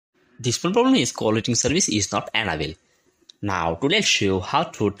This problem is call waiting service is not enabled. Now let's show how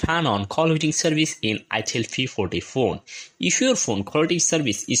to turn on call waiting service in itel p40 phone. If your phone call waiting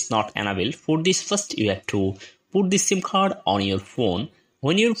service is not enabled, for this first you have to put the SIM card on your phone.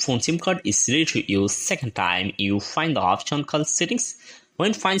 When your phone SIM card is ready to use, second time you find the option called settings.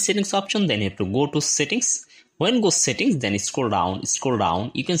 When find settings option, then you have to go to settings. When go settings, then scroll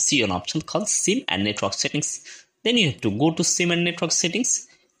down, you can see an option called SIM and network settings. Then you have to go to SIM and network settings.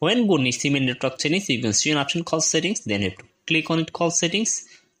 When go SIM and network settings, you can see an option called settings. Then you have to click on it called settings.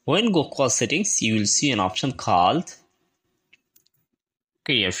 When go call settings, you will see an option called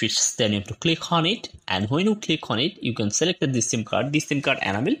carrier features. Then you have to click on it, and when you click on it, you can select this SIM card. This SIM card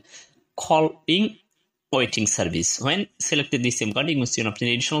enable calling waiting service. When selected this SIM card, you can see an option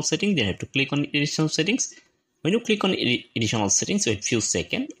additional setting. Then you have to click on additional settings. When you click on additional settings, wait few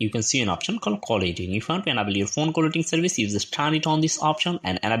seconds, you can see an option called call waiting. If you want to enable your phone call waiting service, you just turn it on this option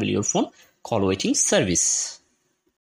and enable your phone call waiting service.